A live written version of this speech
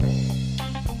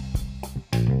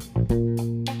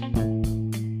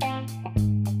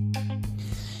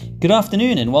Good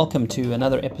afternoon and welcome to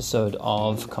another episode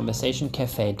of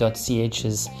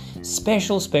ConversationCafe.ch's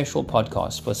special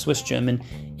podcast for Swiss German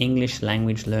English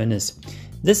language learners.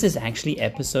 This is actually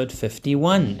episode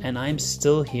 51 and I'm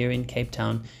still here in Cape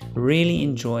Town, really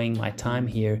enjoying my time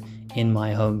here in my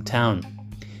hometown.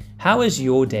 How has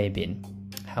your day been?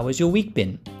 How has your week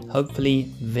been? Hopefully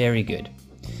very good.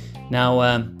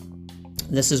 Now,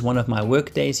 this is one of my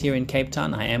work days here in Cape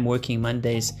Town. I am working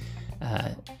Mondays,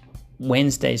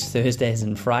 Wednesdays, Thursdays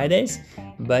and Fridays,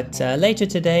 but later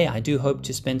today I do hope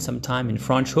to spend some time in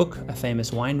Franschhoek, a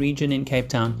famous wine region in Cape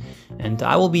Town, and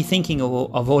I will be thinking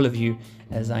of all of you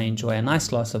as I enjoy a nice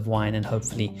glass of wine and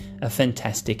hopefully a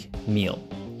fantastic meal.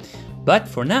 But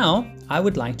for now, I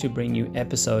would like to bring you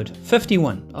episode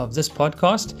 51 of this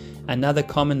podcast, another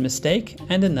common mistake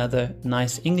and another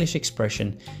nice English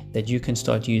expression that you can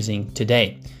start using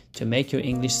today to make your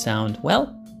English sound,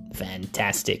 well,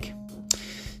 fantastic.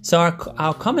 So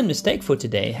our common mistake for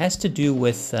today has to do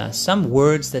with some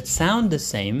words that sound the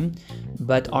same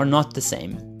but are not the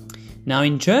same. Now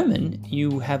in German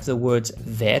you have the words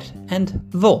wer and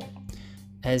wo,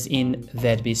 as in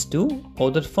wer bist du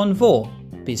oder von wo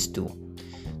bist du.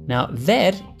 Now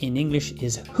wer in English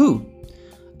is who,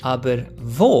 aber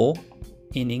wo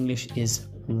in English is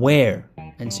where.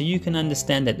 And so you can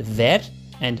understand that wer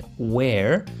and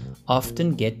where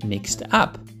often get mixed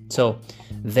up. So,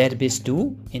 wer bist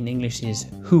du in English is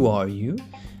who are you,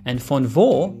 and von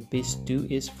wo bist du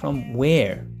is from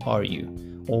where are you,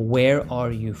 or where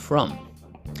are you from.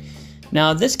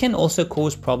 Now, this can also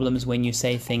cause problems when you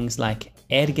say things like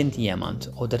irgendjemand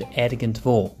oder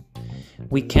irgendwo.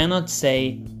 We cannot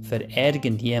say für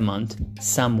irgendjemand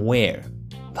somewhere,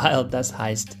 weil das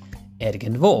heißt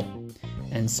irgendwo.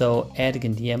 And so,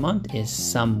 irgendjemand is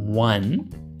someone,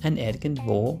 and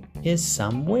irgendwo is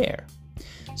somewhere.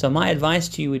 So my advice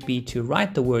to you would be to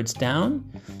write the words down,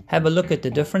 have a look at the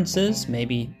differences,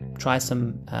 maybe try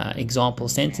some example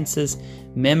sentences,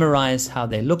 memorize how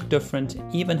they look different,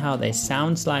 even how they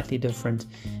sound slightly different,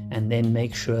 and then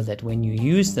make sure that when you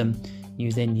use them,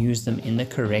 you then use them in the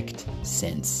correct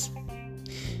sense.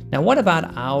 Now, what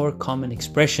about our common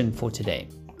expression for today?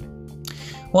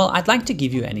 Well, I'd like to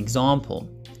give you an example.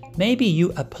 Maybe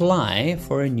you apply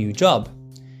for a new job,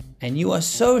 and you are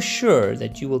so sure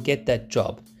that you will get that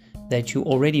job, that you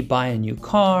already buy a new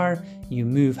car, you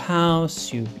move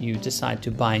house, you decide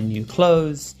to buy new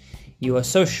clothes, you are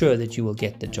so sure that you will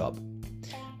get the job.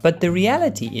 But the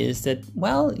reality is that,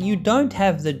 well, you don't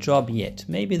have the job yet.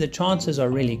 Maybe the chances are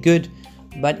really good,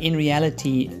 but in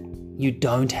reality, you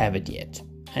don't have it yet.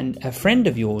 And a friend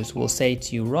of yours will say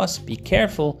to you, Ross, be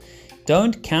careful,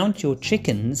 don't count your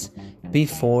chickens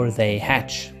before they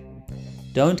hatch.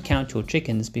 Don't count your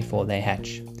chickens before they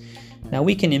hatch. Now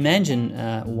we can imagine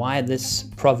why this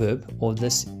proverb or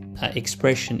this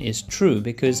expression is true,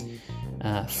 because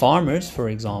farmers, for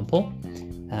example,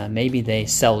 maybe they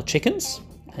sell chickens,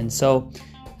 and so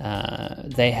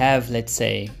they have, let's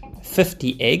say,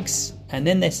 50 eggs, and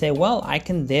then they say, well, I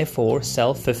can therefore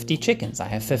sell 50 chickens. I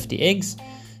have 50 eggs,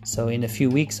 so in a few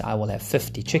weeks I will have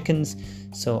 50 chickens,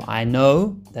 so I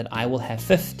know that I will have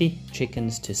 50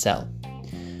 chickens to sell.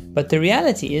 But the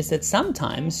reality is that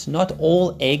sometimes not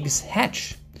all eggs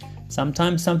hatch.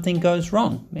 Sometimes something goes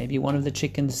wrong. Maybe one of the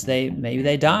chickens, maybe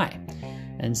they die.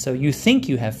 And so you think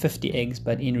you have 50 eggs,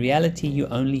 but in reality you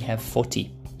only have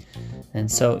 40.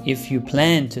 And so if you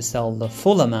plan to sell the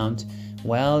full amount,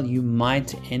 well, you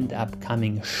might end up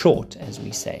coming short, as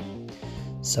we say.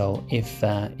 So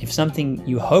if something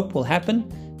you hope will happen,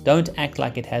 don't act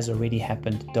like it has already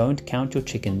happened. Don't count your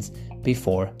chickens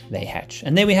before they hatch.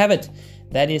 And there we have it.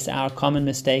 That is our common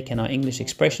mistake and our English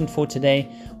expression for today.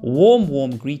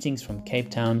 Warm greetings from Cape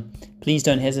Town. Please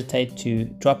don't hesitate to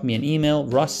drop me an email,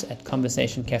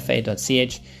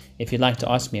 ross@conversationcafe.ch, if you'd like to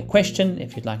ask me a question,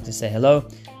 if you'd like to say hello,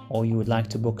 or you would like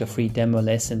to book a free demo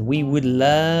lesson. We would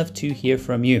love to hear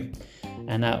from you.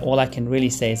 And all I can really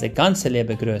say is a ganze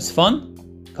liebe Grüß von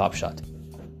Kaapstad.